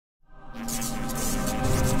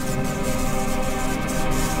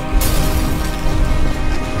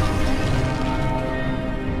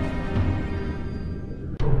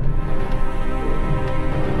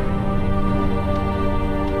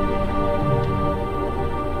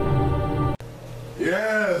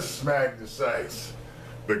Yes, Magnus,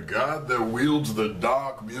 the god that wields the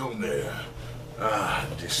dark Mjolnir,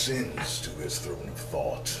 descends to his throne of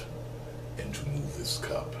thought and to move this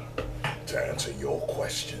cup to answer your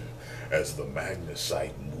question as the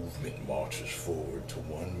Magnusite movement marches forward to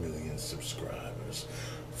 1 million subscribers.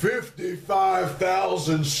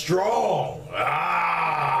 55,000 strong!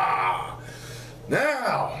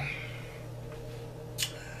 Now,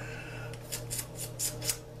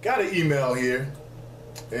 got an email here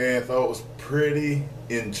and thought it was pretty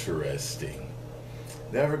interesting.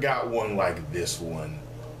 Never got one like this one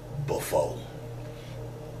before.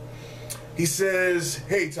 He says,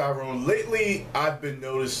 "Hey Tyrone, lately I've been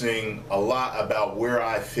noticing a lot about where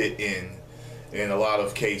I fit in a lot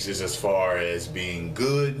of cases as far as being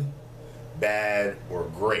good, bad, or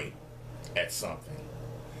great at something.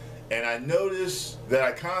 And I notice that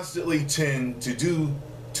I constantly tend to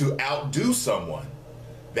outdo someone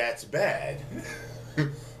that's bad.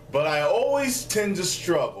 But I always tend to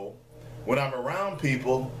struggle when I'm around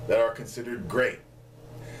people that are considered great.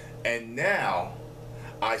 And now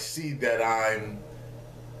I see that I'm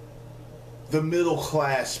the middle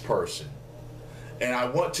class person, and I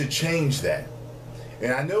want to change that.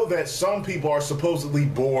 And I know that some people are supposedly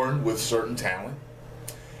born with certain talent,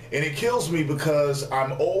 and it kills me because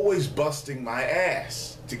I'm always busting my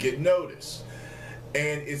ass to get noticed.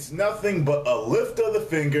 And it's nothing but a lift of the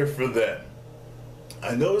finger for them.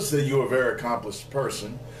 I noticed that you're a very accomplished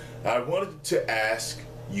person. I wanted to ask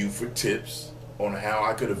you for tips on how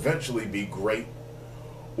I could eventually be great,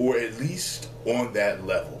 or at least on that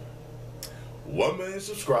level. 1 million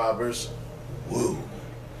subscribers, woo.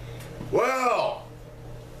 Well,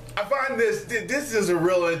 I find this is a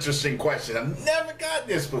real interesting question. I've never got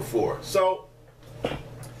this before. So,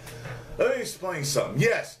 let me explain something.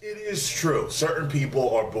 Yes, it is true. Certain people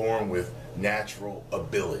are born with natural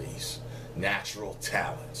abilities, natural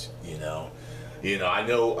talents, you know. I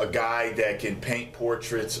know a guy that can paint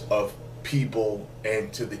portraits of people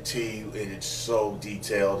and to the T, and it's so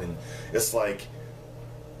detailed, and it's like,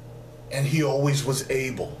 and he always was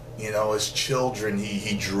able, as children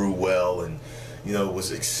he drew well, and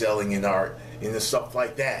was excelling in art and stuff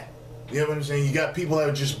like that. You know what I'm saying? You got people that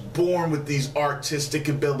are just born with these artistic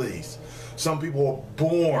abilities. Some people are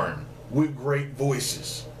born with great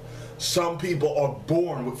voices. Some people are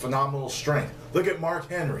born with phenomenal strength. Look at Mark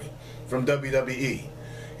Henry from WWE.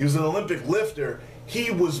 He was an Olympic lifter. He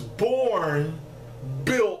was born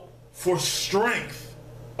built for strength,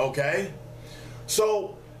 okay?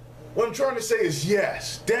 So what I'm trying to say is,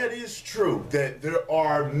 yes, that is true, that there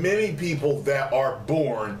are many people that are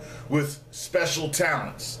born with special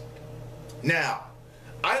talents. Now,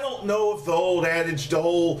 I don't know if the old adage, the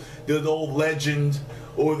old legend,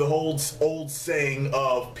 or the old saying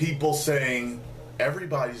of people saying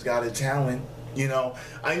everybody's got a talent,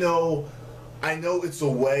 I know it's a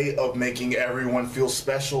way of making everyone feel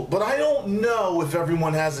special, but I don't know if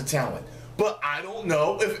everyone has a talent. But I don't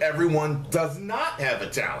know if everyone does not have a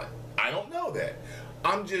talent. I don't know that.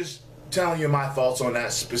 I'm just telling you my thoughts on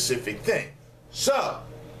that specific thing. So,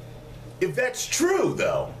 if that's true,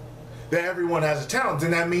 though, that everyone has a talent,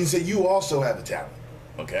 then that means that you also have a talent,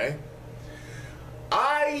 okay?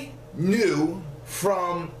 I knew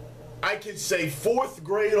from, I could say, 4th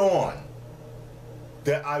grade on,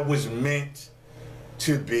 that I was meant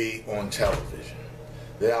to be on television,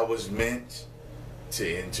 that I was meant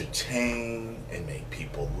to entertain and make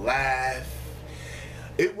people laugh.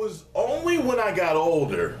 It was only when I got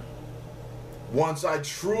older, once I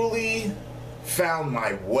truly found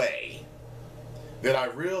my way, that I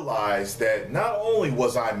realized that not only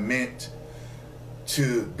was I meant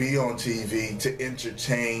to be on TV, to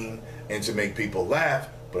entertain and to make people laugh,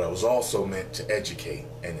 but I was also meant to educate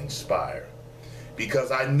and inspire.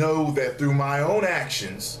 Because I know that through my own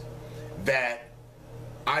actions that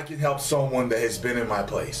I can help someone that has been in my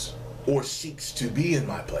place or seeks to be in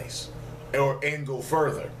my place and go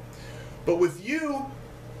further. But with you're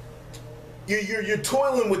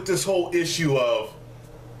toiling with this whole issue of,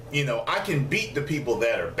 I can beat the people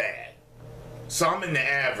that are bad. So I'm in the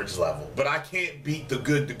average level, but I can't beat the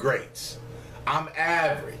good, the greats. I'm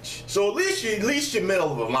average. So at least you're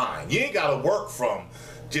middle of the line. You ain't got to work from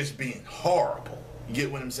just being horrible. You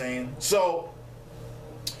get what I'm saying? So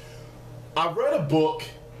I read a book,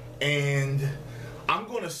 and I'm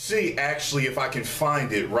going to see actually if I can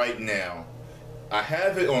find it right now. I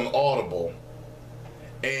have it on Audible,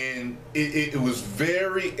 and it was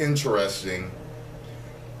very interesting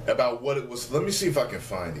about what it was. Let me see if I can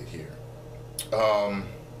find it here.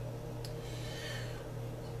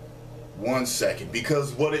 1 second,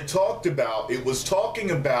 because what it talked about, it was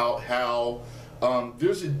talking about how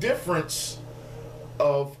there's a difference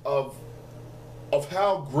of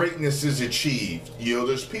how greatness is achieved. You know,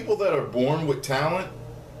 there's people that are born with talent.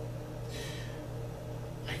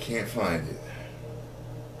 I can't find it.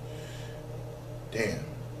 Damn.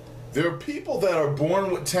 There are people that are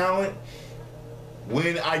born with talent.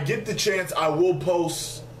 When I get the chance, I will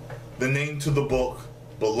post the name to the book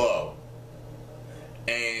below.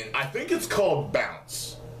 And I think it's called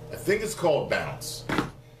Bounce. I think it's called Bounce.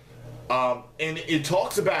 And it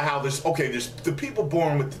talks about how there's the people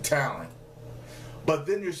born with the talent. But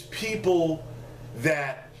then there's people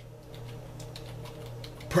that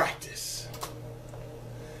practice.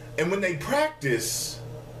 And when they practice,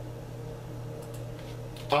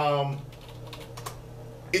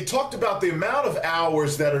 it talked about the amount of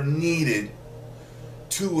hours that are needed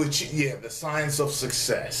to achieve, the science of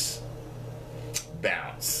success.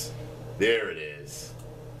 Bounce. There it is.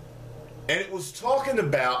 And it was talking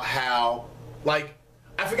about how, like,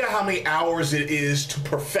 I forgot how many hours it is to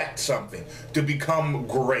perfect something, to become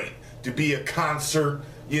great, to be a concert,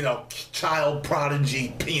 you know, child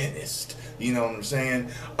prodigy pianist. You know what I'm saying?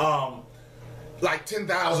 Like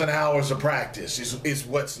 10,000 hours of practice is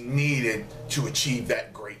what's needed to achieve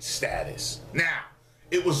that great status. Now,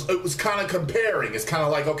 it was kind of comparing. It's kind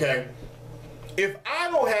of like, okay, if I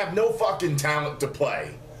don't have no fucking talent to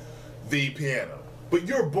play the piano, but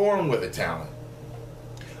you're born with a talent,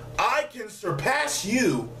 I can surpass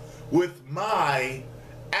you with my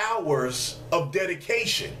hours of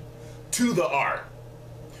dedication to the art.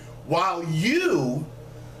 While you,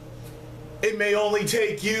 it may only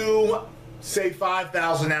take you, say,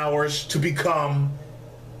 5,000 hours to become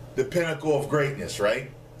the pinnacle of greatness,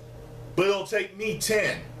 right? But it'll take me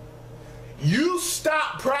 10. You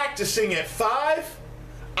stop practicing at 5,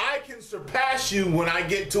 I can surpass you when I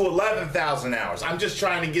get to 11,000 hours. I'm just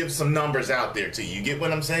trying to give some numbers out there to you. You get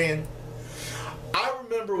what I'm saying? I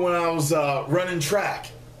remember when I was running track,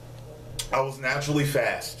 I was naturally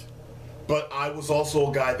fast, but I was also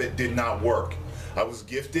a guy that did not work. I was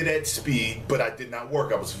gifted at speed, but I did not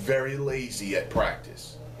work. I was very lazy at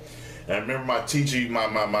practice. And I remember my teacher,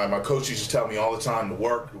 my coach used to tell me all the time to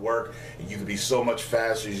work, and you could be so much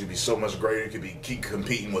faster, you could be so much greater, you could keep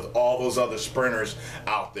competing with all those other sprinters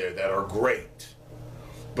out there that are great.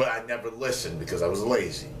 But I never listened because I was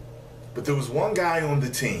lazy. But there was one guy on the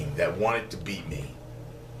team that wanted to beat me.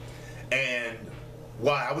 And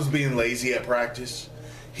while I was being lazy at practice,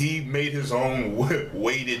 he made his own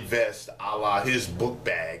weighted vest a la his book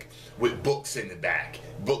bag with books in the back,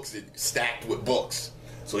 books stacked with books.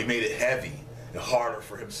 So he made it heavy and harder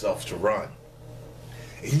for himself to run.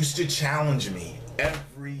 He used to challenge me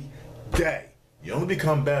every day. You only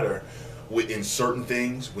become better in certain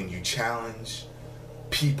things when you challenge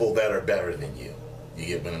people that are better than you. You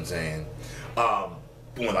get what I'm saying?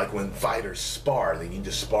 When fighters spar, they need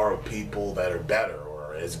to spar with people that are better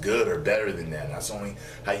or as good or better than them. That's only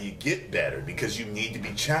how you get better, because you need to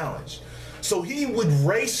be challenged. So he would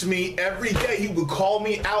race me every day. He would call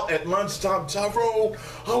me out at lunchtime. Tyrone,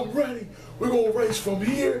 I'm ready. We're going to race from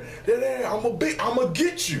here to there. I'm gonna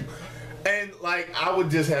get you. And like, I would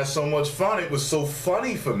just have so much fun. It was so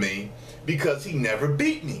funny for me because he never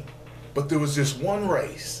beat me. But there was this one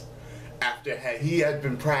race after he had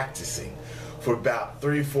been practicing for about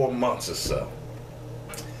 3 or 4 months or so.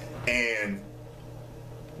 And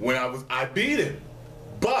when I beat him.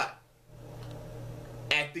 But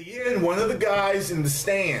at the end, one of the guys in the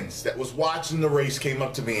stands that was watching the race came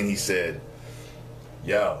up to me and he said,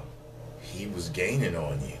 yo, he was gaining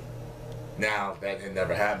on you. Now, that had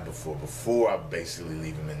never happened before. Before, I would basically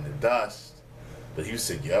leave him in the dust. But he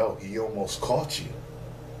said, yo, he almost caught you.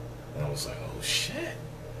 And I was like, oh shit,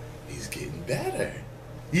 he's getting better.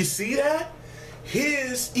 You see that?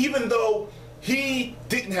 Even though he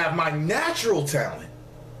didn't have my natural talent,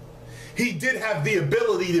 he did have the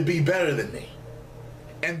ability to be better than me.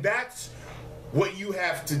 And that's what you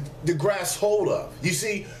have to grasp hold of. You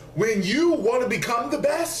see, when you want to become the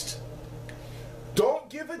best, don't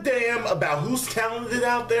give a damn about who's talented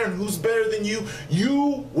out there and who's better than you.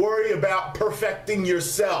 You worry about perfecting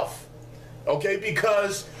yourself. Okay?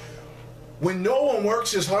 Because when no one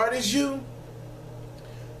works as hard as you,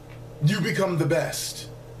 you become the best.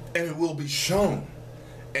 And it will be shown.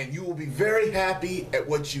 And you will be very happy at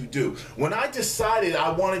what you do. When I decided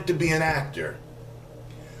I wanted to be an actor,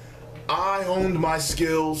 I honed my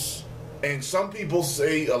skills, and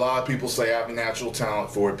a lot of people say I have a natural talent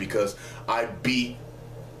for it because I beat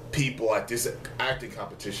people at this acting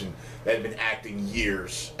competition that had been acting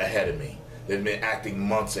years ahead of me. That had been acting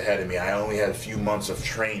months ahead of me. I only had a few months of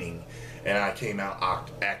training, and I came out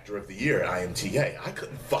Actor of the Year at IMTA. I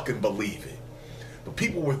couldn't fucking believe it. But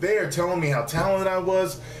people were there telling me how talented I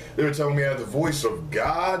was. They were telling me I had the voice of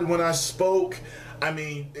God when I spoke. I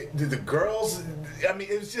mean, the girls, I mean,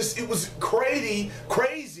 it was crazy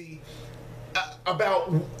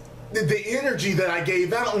about the energy that I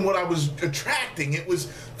gave out and what I was attracting. It was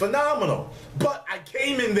phenomenal. But I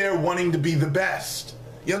came in there wanting to be the best.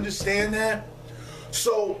 You understand that?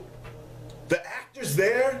 So the actors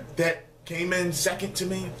there that came in second to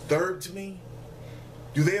me, third to me,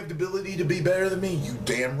 do they have the ability to be better than me? You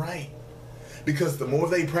damn right. Because the more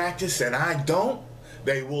they practice and I don't,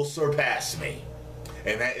 they will surpass me.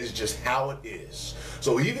 And that is just how it is.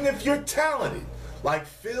 So even if you're talented, like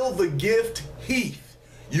Phil the Gift Heath,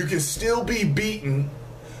 you can still be beaten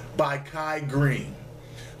by Kai Green,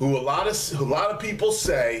 who a lot of people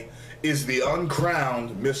say is the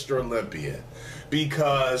uncrowned Mr. Olympia,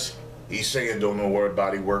 because he's saying, don't know where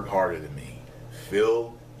body work harder than me.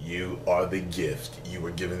 Phil, you are the gift. You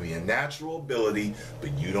were given me a natural ability,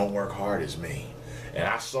 but you don't work hard as me. And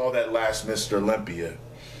I saw that last Mr. Olympia.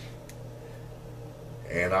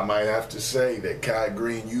 And I might have to say that, Kai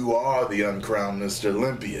Green, you are the uncrowned Mr.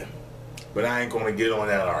 Olympia. But I ain't going to get on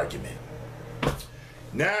that argument.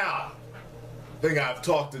 Now, I think I've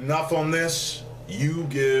talked enough on this. You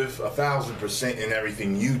give 1,000% in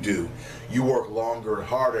everything you do. You work longer and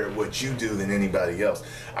harder at what you do than anybody else.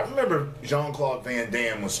 I remember Jean-Claude Van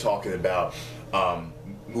Damme was talking about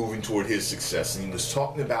moving toward his success. And he was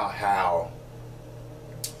talking about how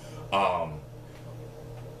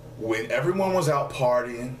when everyone was out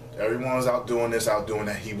partying, everyone was out doing this, out doing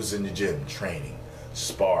that, he was in the gym training,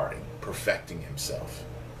 sparring, perfecting himself.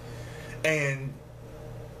 And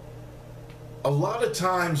a lot of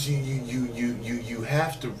times you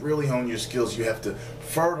have to really hone your skills. You have to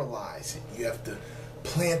fertilize it. You have to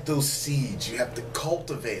plant those seeds. You have to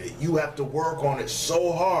cultivate it. You have to work on it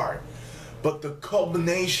so hard. But the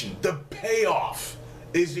culmination, the payoff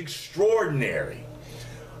is extraordinary.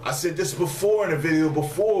 I said this before in a video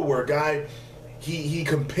before where a guy, he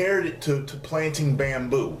compared it to planting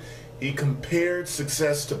bamboo. He compared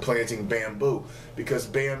success to planting bamboo because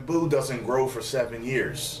bamboo doesn't grow for 7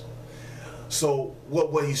 years. So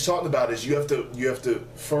what he's talking about is you have to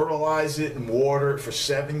fertilize it and water it for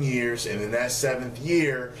 7 years, and in that 7th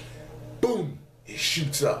year, boom, it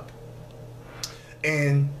shoots up.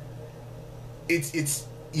 And it's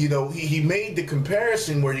you know, he made the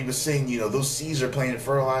comparison where he was saying, you know, those seeds are planted,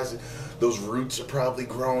 fertilized, those roots are probably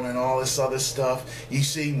growing and all this other stuff. You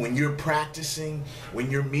see, when you're practicing, when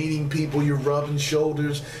you're meeting people, you're rubbing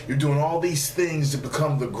shoulders, you're doing all these things to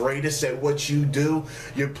become the greatest at what you do.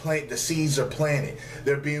 The seeds are planted,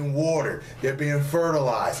 they're being watered, they're being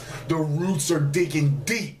fertilized, the roots are digging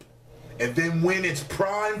deep. And then when it's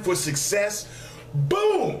primed for success,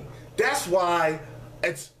 boom! That's why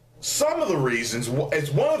it's one of the reasons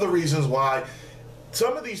why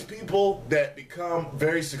some of these people that become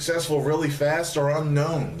very successful really fast are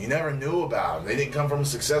unknown. You never knew about them. They didn't come from a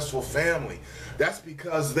successful family. That's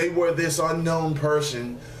because they were this unknown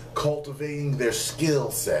person cultivating their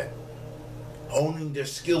skill set, owning their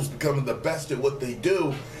skills, becoming the best at what they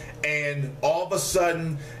do, and all of a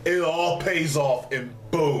sudden it all pays off and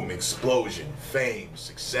boom, explosion, fame,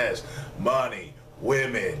 success, money,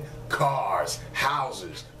 women, cars,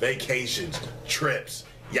 houses, vacations, trips,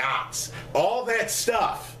 yachts, all that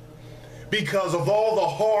stuff, because of all the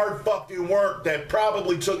hard fucking work that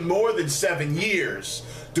probably took more than 7 years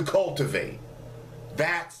to cultivate.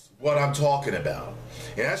 That's what I'm talking about.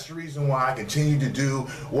 And that's the reason why I continue to do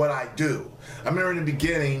what I do. I remember in the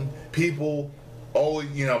beginning, people,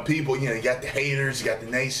 you got the haters, you got the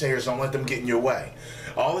naysayers, don't let them get in your way.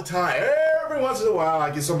 All the time, every once in a while,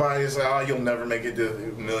 I get somebody that's like, oh, you'll never make it to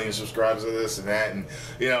 1 million subscribers or this and that. And,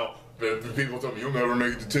 you know, people tell me, you'll never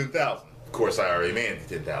make it to 10,000. Of course, I already made it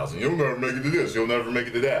to 10,000. You'll never make it to this. You'll never make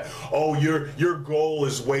it to that. Oh, your goal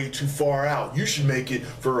is way too far out. You should make it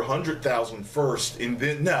for 100,000 first, and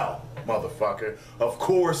then, no, motherfucker. Of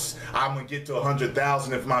course, I'm going to get to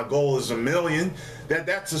 100,000 if my goal is 1 million.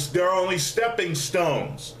 They're only stepping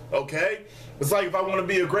stones, okay? It's like if I want to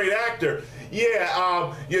be a great actor,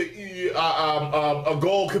 yeah, a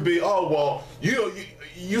goal could be, oh, well,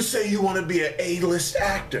 you say you want to be an A-list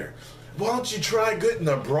actor. Why don't you try getting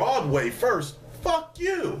a Broadway first? Fuck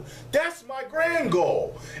you. That's my grand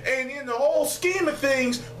goal. And in the whole scheme of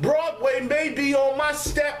things, Broadway may be on my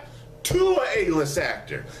step to an A-list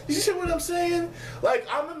actor. You see what I'm saying? Like,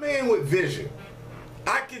 I'm a man with vision.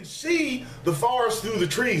 I can see the forest through the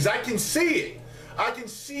trees. I can see it. I can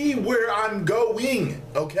see where I'm going,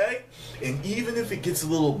 okay? And even if it gets a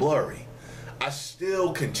little blurry, I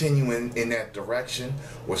still continue in that direction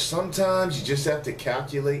where sometimes you just have to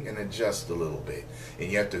calculate and adjust a little bit.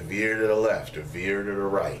 And you have to veer to the left or veer to the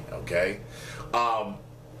right, okay?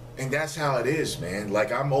 And that's how it is, man.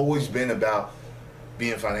 Like, I've always been about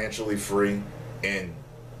being financially free and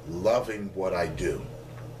loving what I do.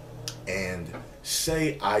 And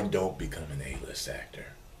say I don't become an A-list actor.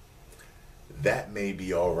 That may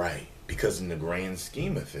be all right, because in the grand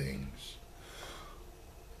scheme of things,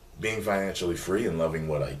 being financially free and loving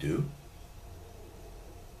what I do,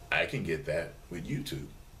 I can get that with YouTube.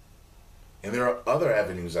 And there are other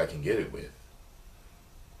avenues I can get it with.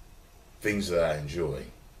 Things that I enjoy.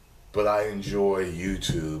 But I enjoy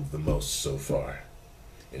YouTube the most so far.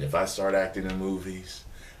 And if I start acting in movies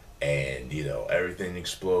and, you know, everything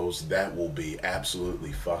explodes, that will be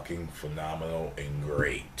absolutely fucking phenomenal and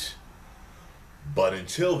great. But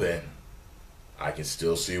until then, I can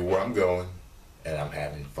still see where I'm going, and I'm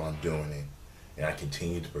having fun doing it. And I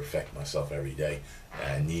continue to perfect myself every day.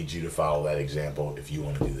 And I need you to follow that example if you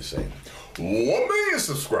want to do the same. 1 million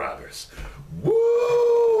subscribers. Woo!